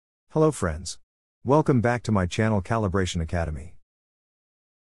Hello friends. Welcome back to my channel Calibration Academy.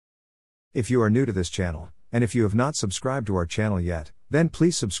 If you are new to this channel, and if you have not subscribed to our channel yet, then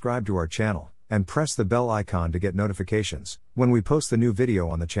please subscribe to our channel, and press the bell icon to get notifications when we post the new video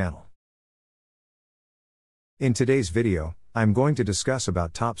on the channel. In today's video, I'm going to discuss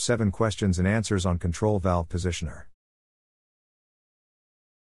about top 7 questions and answers on control valve positioner.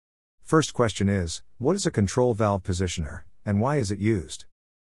 First question is, what is a control valve positioner, and why is it used?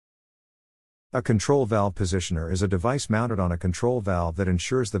 A control valve positioner is a device mounted on a control valve that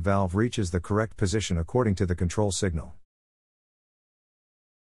ensures the valve reaches the correct position according to the control signal.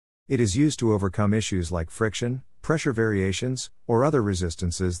 It is used to overcome issues like friction, pressure variations, or other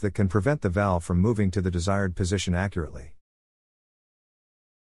resistances that can prevent the valve from moving to the desired position accurately.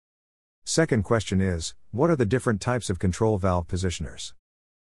 Second question is, what are the different types of control valve positioners?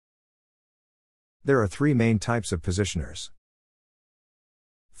 There are 3 main types of positioners.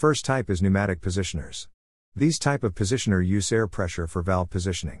 First type is pneumatic positioners. These type of positioner use air pressure for valve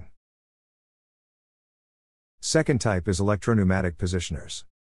positioning. Second type is electropneumatic positioners.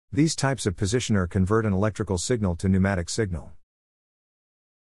 These types of positioner convert an electrical signal to pneumatic signal.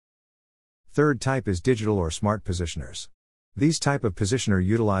 Third type is digital or smart positioners. These type of positioner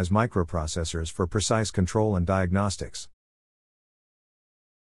utilize microprocessors for precise control and diagnostics.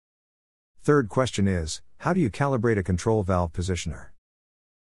 Third question is, how do you calibrate a control valve positioner?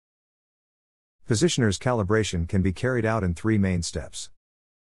 Positioner's calibration can be carried out in 3 main steps.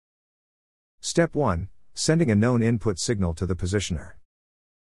 Step 1. Sending a known input signal to the positioner.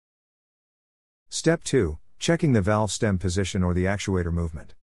 Step 2. Checking the valve stem position or the actuator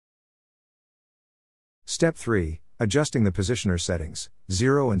movement. Step 3. Adjusting the positioner settings,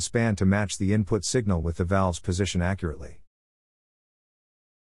 0 and span to match the input signal with the valve's position accurately.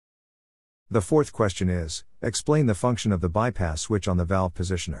 The fourth question is, explain the function of the bypass switch on the valve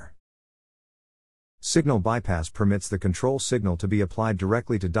positioner. Signal bypass permits the control signal to be applied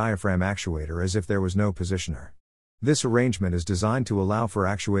directly to diaphragm actuator as if there was no positioner. This arrangement is designed to allow for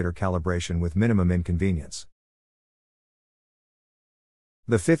actuator calibration with minimum inconvenience.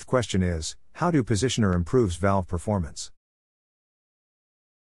 The fifth question is, how do positioner improves valve performance?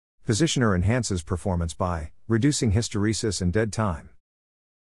 Positioner enhances performance by reducing hysteresis and dead time.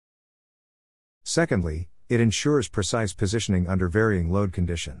 Secondly, it ensures precise positioning under varying load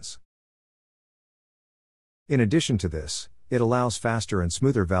conditions. In addition to this, it allows faster and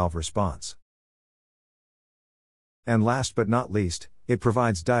smoother valve response. And last but not least, it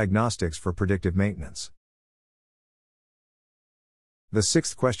provides diagnostics for predictive maintenance. The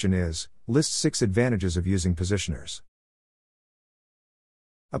sixth question is, list 6 advantages of using positioners.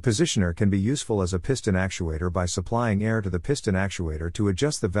 A positioner can be useful as a piston actuator by supplying air to the piston actuator to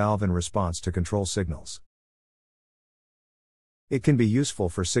adjust the valve in response to control signals. It can be useful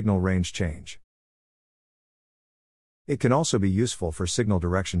for signal range change. It can also be useful for signal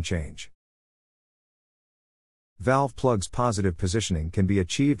direction change. Valve plug's positive positioning can be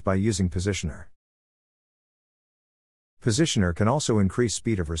achieved by using positioner. Positioner can also increase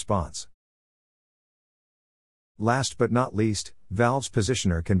speed of response. Last but not least, valve's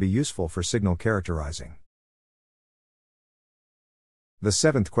positioner can be useful for signal characterizing. The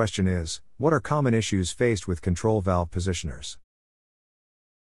 7th question is, what are common issues faced with control valve positioners?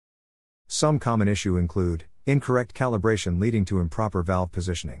 Some common issues include incorrect calibration leading to improper valve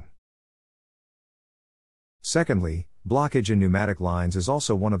positioning. Secondly, blockage in pneumatic lines is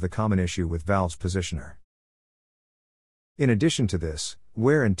also one of the common issues with valve's positioner. In addition to this,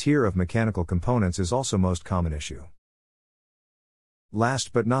 wear and tear of mechanical components is also most common issue.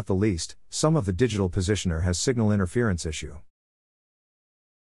 Last but not the least, some of the digital positioner has signal interference issue.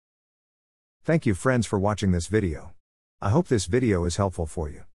 Thank you friends for watching this video. I hope this video is helpful for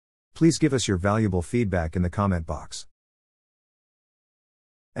you. Please give us your valuable feedback in the comment box.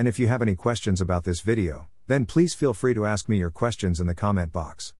 And if you have any questions about this video, then please feel free to ask me your questions in the comment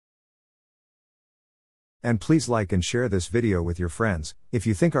box. And please like and share this video with your friends, if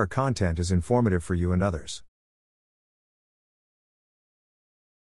you think our content is informative for you and others.